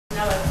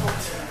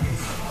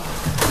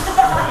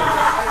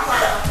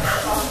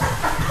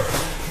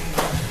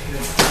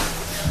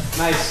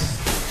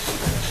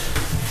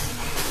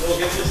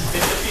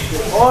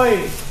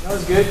Oi, that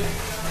was good.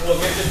 We'll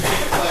get this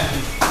big plan.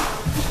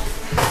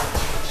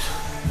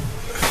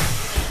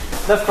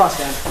 Left cross,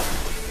 Dan.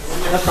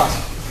 Left cross.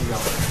 There you go.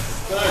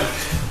 Good.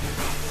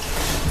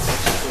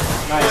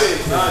 Nice. Good.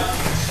 Nice.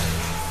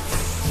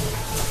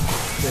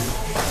 Good.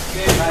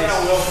 Standing Nice.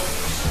 ground, Will.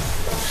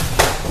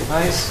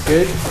 Nice.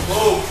 Good.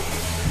 Move.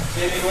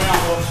 Standing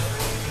ground, Will.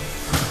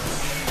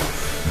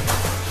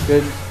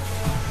 Good.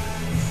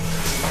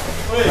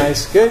 Good.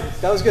 Nice. Good.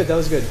 That was good. That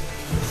was good.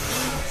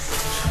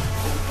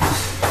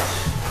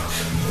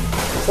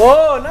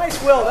 Oh,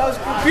 nice, Will. That was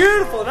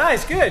beautiful.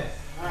 Nice. Good.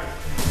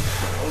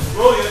 That was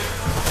brilliant.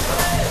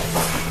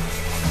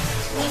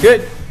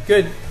 Good.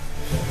 Good.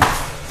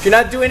 If you're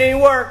not doing any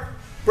work,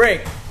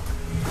 break.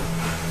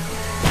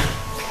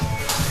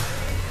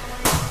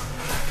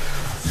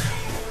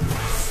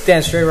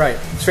 Dan, straight right.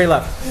 Straight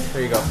left.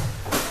 There you go.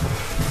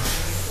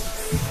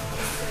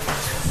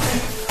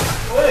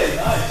 Good.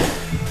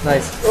 Nice.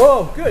 Nice.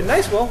 Oh, good.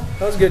 Nice, Will.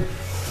 That was good.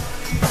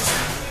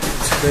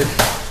 Good.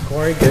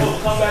 Corey, good. Will,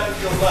 come back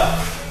to your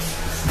left.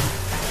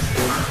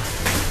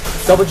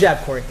 Double jab,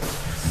 Corey.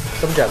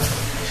 Double jab.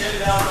 Chin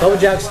down. Double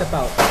jab, step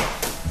out.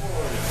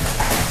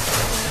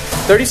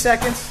 30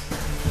 seconds.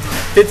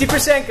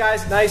 50%,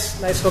 guys. Nice,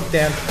 nice hook,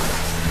 Dan.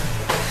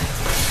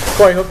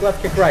 Corey, hook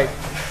left, kick right.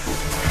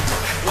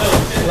 Will,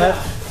 chin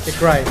Left, kick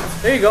right.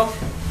 There you go.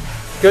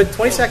 Good.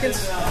 20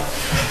 seconds.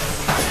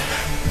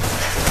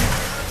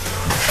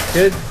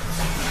 Good.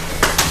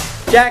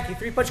 Jackie,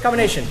 3-punch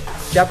combination.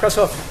 Jab, cross,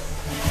 hook.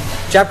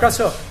 Jab, cross,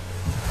 hook.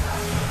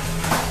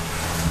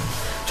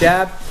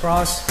 Jab,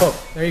 cross, hook.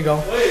 There you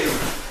go.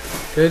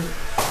 Good.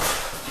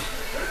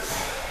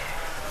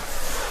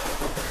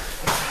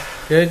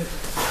 Good.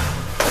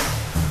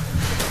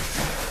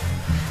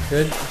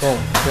 Good. Boom.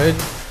 Good.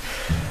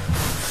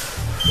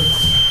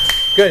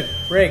 Good.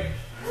 Break.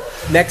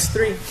 Next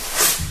 3.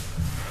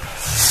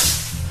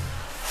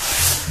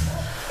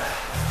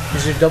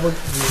 Use your double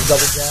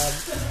jab.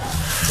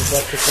 Kick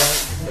left, kick right.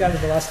 You got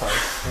it the last time,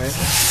 right?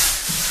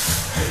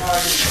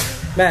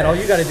 Matt, all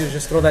you got to do is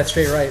just throw that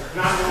straight right.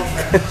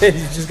 You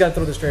just got to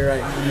throw the straight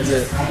right. That's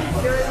it.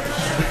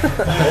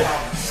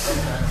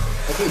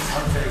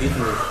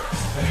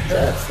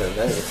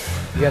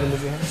 You got to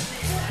move your head.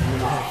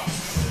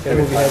 You got to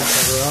move your head,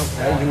 cover up.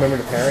 Right? You remember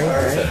the parry,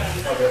 right?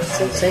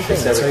 Same thing.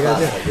 That's what you got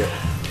to do.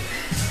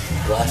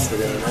 Blasted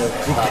in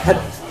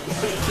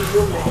Keep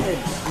moving the head.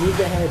 Move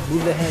the head.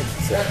 Move the head.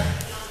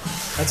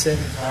 That's it.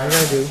 All you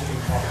got to do is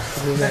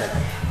move the head.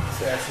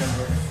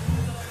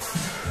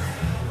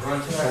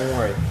 Don't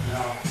worry. I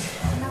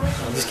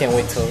just can't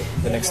wait till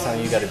the next time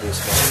you got to do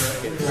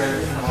something. Get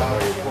ready. I'm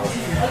ready to go.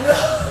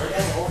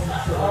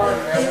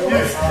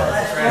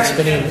 I'm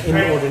spending an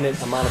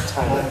inordinate amount of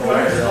time with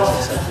everybody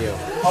else except you.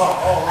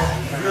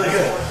 Really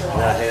good.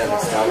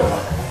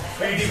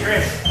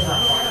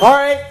 All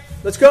right,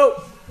 let's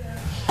go.